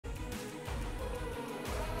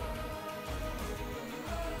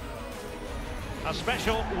A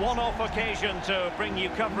special one-off occasion to bring you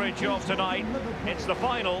coverage of tonight. It's the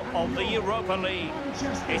final of the Europa League.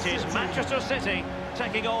 It is Manchester City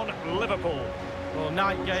taking on Liverpool. Well,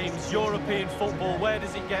 night games, European football, where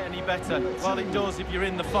does it get any better? Well, it does if you're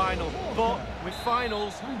in the final. But with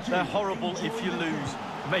finals, they're horrible if you lose.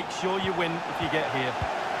 Make sure you win if you get here.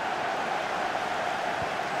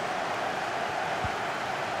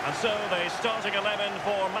 And so the starting 11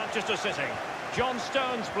 for Manchester City. John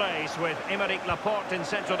Stones plays with Aymeric Laporte in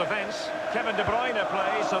central defence. Kevin De Bruyne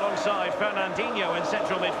plays alongside Fernandinho in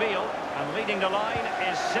central midfield. And leading the line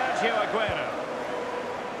is Sergio Aguero.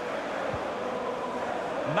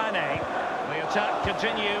 Mane. The attack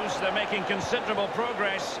continues. They're making considerable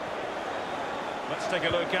progress. Let's take a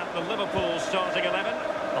look at the Liverpool starting 11.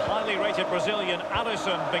 The highly rated Brazilian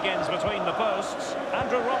Alisson begins between the posts.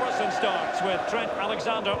 Andrew Robertson starts with Trent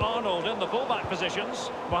Alexander-Arnold in the fullback positions.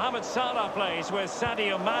 Mohamed Salah plays with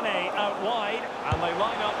Sadio Mane out wide. And they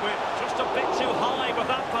line up with just a bit too high with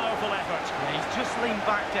that powerful effort. Yeah, he's just leaned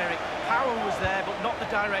back, Derek. Power was there, but not the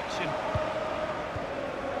direction.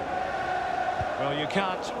 Well, you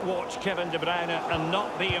can't watch Kevin De Bruyne and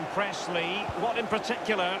not be impressed, Lee. What in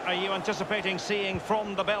particular are you anticipating seeing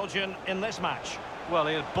from the Belgian in this match? Well,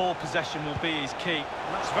 ball possession will be his key.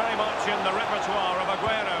 That's very much in the repertoire of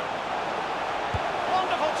Aguero.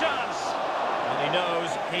 Wonderful chance! And he knows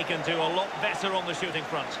he can do a lot better on the shooting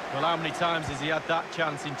front. Well, how many times has he had that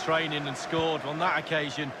chance in training and scored? On that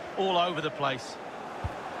occasion, all over the place.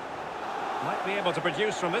 Might be able to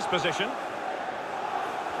produce from this position.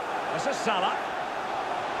 This is Salah.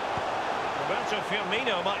 Roberto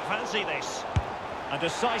Firmino might fancy this. A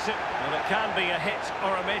decisive, well, it can be a hit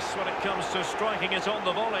or a miss when it comes to striking it on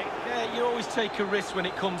the volley. Yeah, you always take a risk when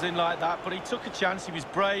it comes in like that, but he took a chance, he was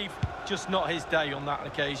brave, just not his day on that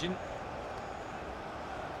occasion.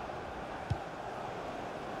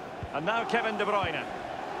 And now Kevin De Bruyne.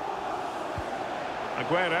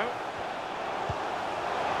 Aguero.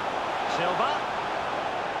 Silva.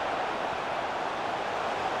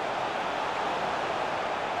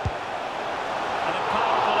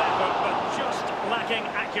 Lacking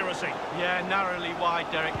accuracy. Yeah, narrowly wide,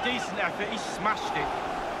 Derek. Decent effort, he smashed it.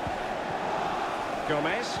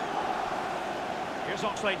 Gomez. Here's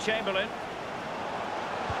Oxlade-Chamberlain.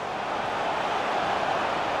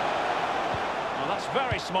 Well, that's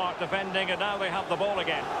very smart defending, and now they have the ball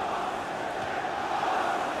again.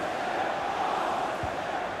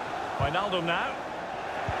 Wijnaldum now.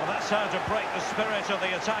 Well, that's how to break the spirit of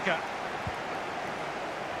the attacker.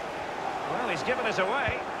 Well, he's given us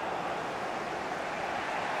away.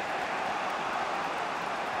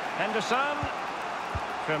 Henderson.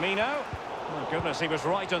 Firmino. Oh, goodness, he was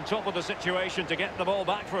right on top of the situation to get the ball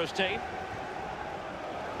back for his team.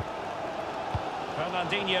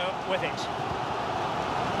 Fernandinho with it.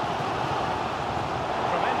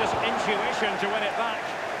 Tremendous intuition to win it back.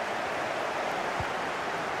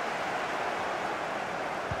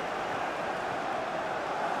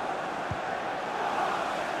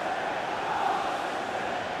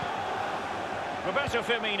 Roberto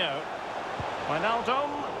Firmino.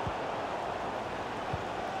 Wijnaldum.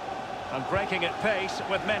 And breaking at pace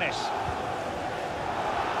with menace.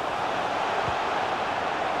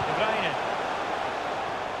 De Bruyne.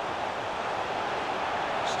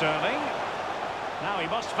 Sterling. Now he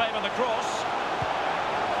must favour the cross.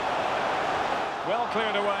 Well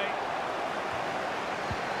cleared away.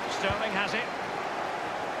 Sterling has it.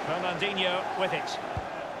 Fernandinho with it.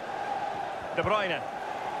 De Bruyne.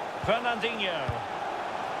 Fernandinho.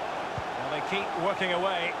 Well, they keep working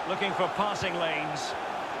away, looking for passing lanes.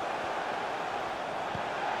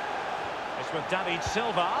 With David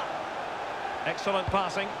Silva. Excellent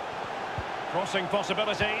passing. Crossing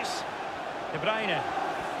possibilities. De Bruyne.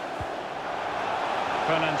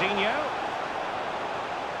 Fernandinho.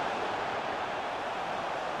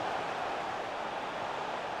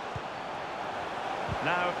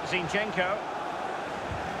 Now Zinchenko.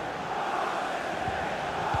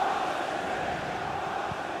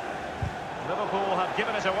 Liverpool have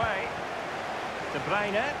given it away. De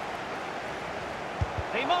Bruyne.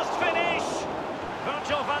 He must finish!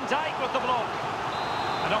 Virgil van Dijk with the block.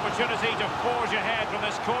 An opportunity to forge ahead from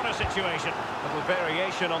this corner situation. Little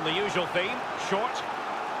variation on the usual theme. Short.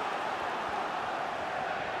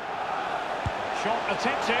 Shot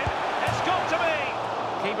attempted. It's got to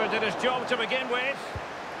be! Keeper did his job to begin with.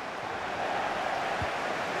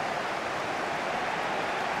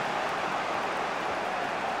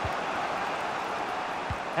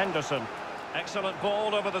 Henderson. Excellent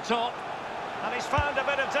ball over the top. And he's found a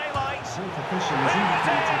bit of daylight. There it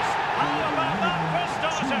is! How about that for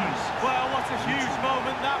starters? Well, what a huge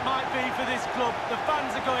moment that might be for this this club. The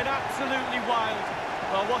fans are going absolutely wild.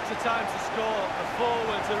 Well, what a time to score. The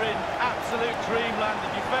forwards are in absolute dreamland.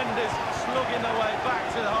 The defenders slugging their way back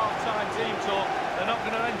to the half-time team talk. They're not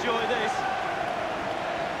going to enjoy this.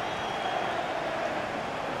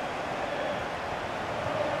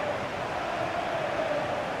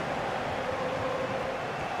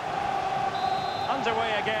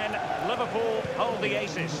 Underway again. Liverpool hold the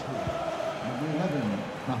aces. Number 11,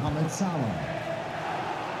 Mohamed Salah.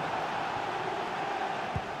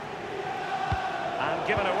 And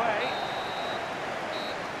given away.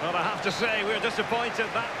 Well, I have to say, we're disappointed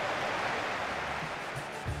that...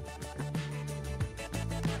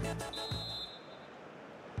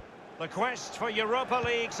 The quest for Europa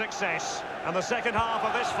League success. And the second half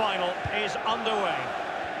of this final is underway.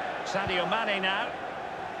 Sadio Mane now.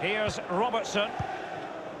 Here's Robertson.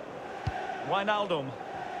 Wijnaldum.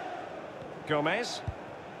 Gomez.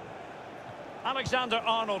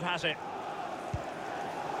 Alexander-Arnold has it.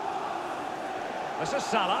 This is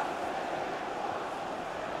Salah.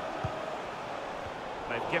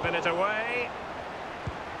 They've given it away.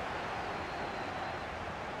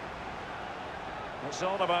 It's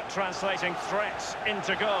all about translating threats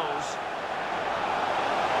into goals.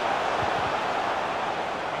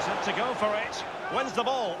 He's had to go for it. Wins the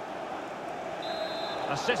ball.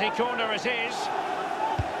 A City corner it is.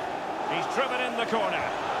 He's driven in the corner.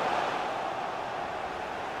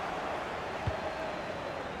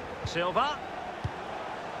 Silva.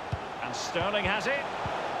 And Sterling has it.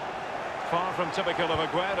 Far from typical of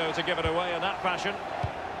Aguero to give it away in that fashion.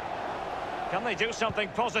 Can they do something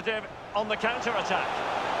positive on the counter-attack?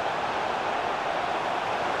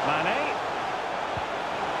 Mane.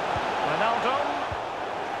 Ronaldo.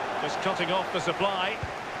 Just cutting off the supply.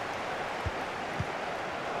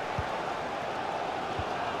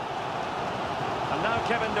 And now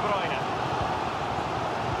Kevin De Bruyne.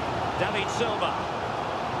 David Silva.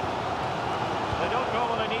 They don't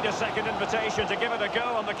normally need a second invitation to give it a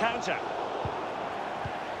go on the counter.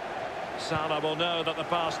 Salah will know that the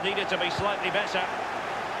pass needed to be slightly better.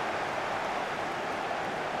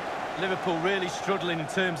 Liverpool really struggling in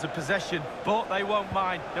terms of possession, but they won't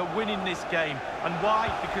mind. They're winning this game. And why?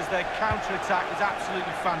 Because their counter-attack is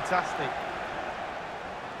absolutely fantastic.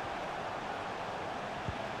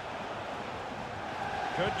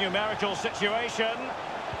 Good numerical situation.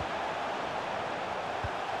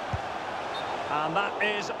 And that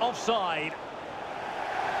is offside.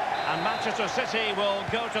 And Manchester City will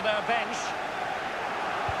go to their bench.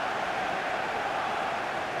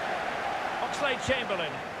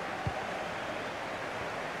 Oxlade-Chamberlain.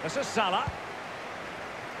 This is Salah.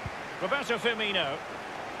 Roberto Firmino.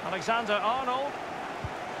 Alexander-Arnold.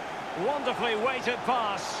 Wonderfully weighted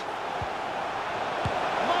pass.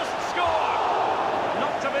 Must score!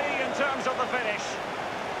 Not to be in terms of the finish.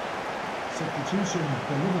 Substitution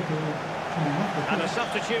for Liverpool coming off the pitch. And a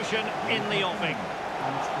substitution in the offing.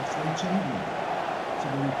 And it's Oxlade-Chamberlain to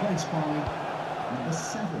be replaced by number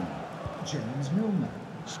 7, James Milner.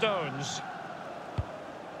 Stones.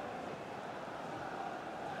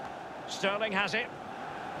 Sterling has it.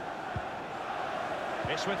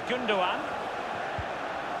 It's with Gundogan.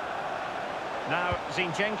 Now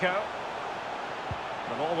Zinchenko.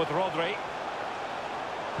 The ball with Rodri.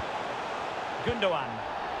 Gundogan.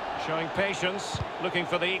 Showing patience, looking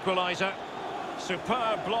for the equaliser.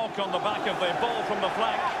 Superb block on the back of the ball from the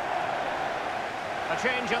flank. A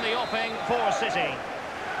change in the offing for City.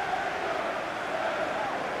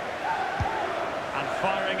 And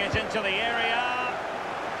firing it into the area.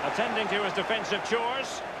 Attending to his defensive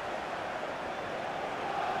chores.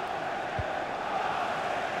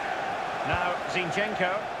 Now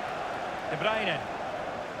Zinchenko. De Bruyne.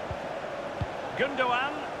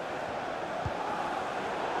 Gundogan.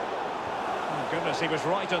 Oh goodness, he was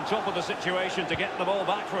right on top of the situation to get the ball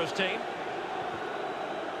back for his team.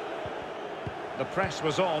 The press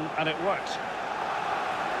was on and it worked.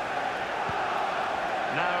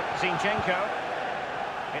 Now Zinchenko.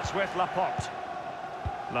 It's with Laporte.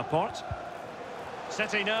 Laporte.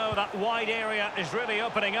 City know that wide area is really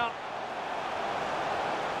opening up.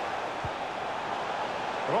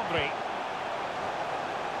 Rodri.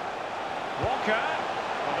 Walker.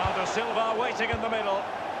 Bernardo Silva waiting in the middle.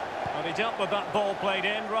 And he dealt with that ball played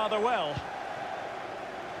in rather well.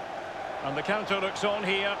 And the counter looks on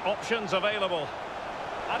here. Options available.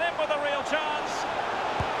 And in with a real chance.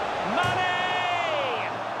 Mane!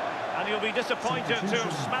 And he'll be disappointed to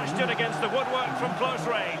have smashed it against the woodwork from close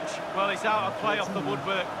range. Well, it's out of play off the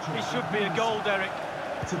woodwork. It should be a goal, Derek.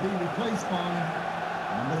 To be replaced by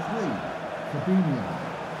number 3, Fabinho.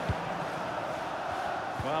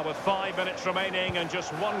 Well, with 5 minutes remaining and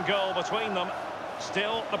just one goal between them,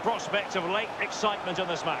 Still the prospect of late excitement in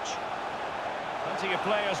this match. Plenty of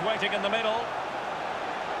players waiting in the middle.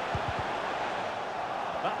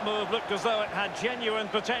 That move looked as though it had genuine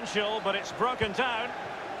potential, but it's broken down.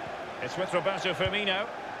 It's with Roberto Firmino.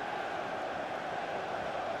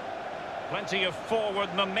 Plenty of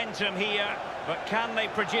forward momentum here, but can they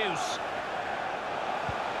produce?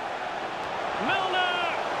 Milner!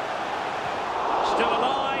 Still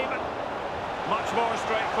alive. Much more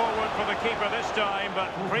straightforward for the keeper this time, but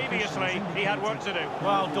previously he had work to do.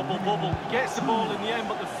 Well, double bubble. He gets the ball in the end,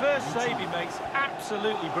 but the first save he makes,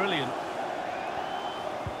 absolutely brilliant.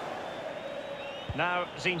 Now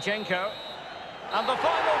Zinchenko. And the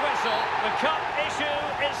final whistle, the cup issue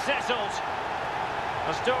is settled.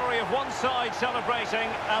 A story of one side celebrating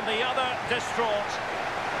and the other distraught.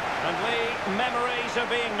 And Lee, memories are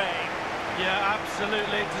being made. Yeah,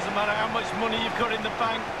 absolutely. It doesn't matter how much money you've got in the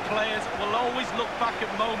bank. Players will always look back at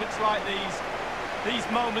moments like these. These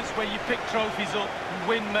moments where you pick trophies up and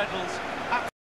win medals.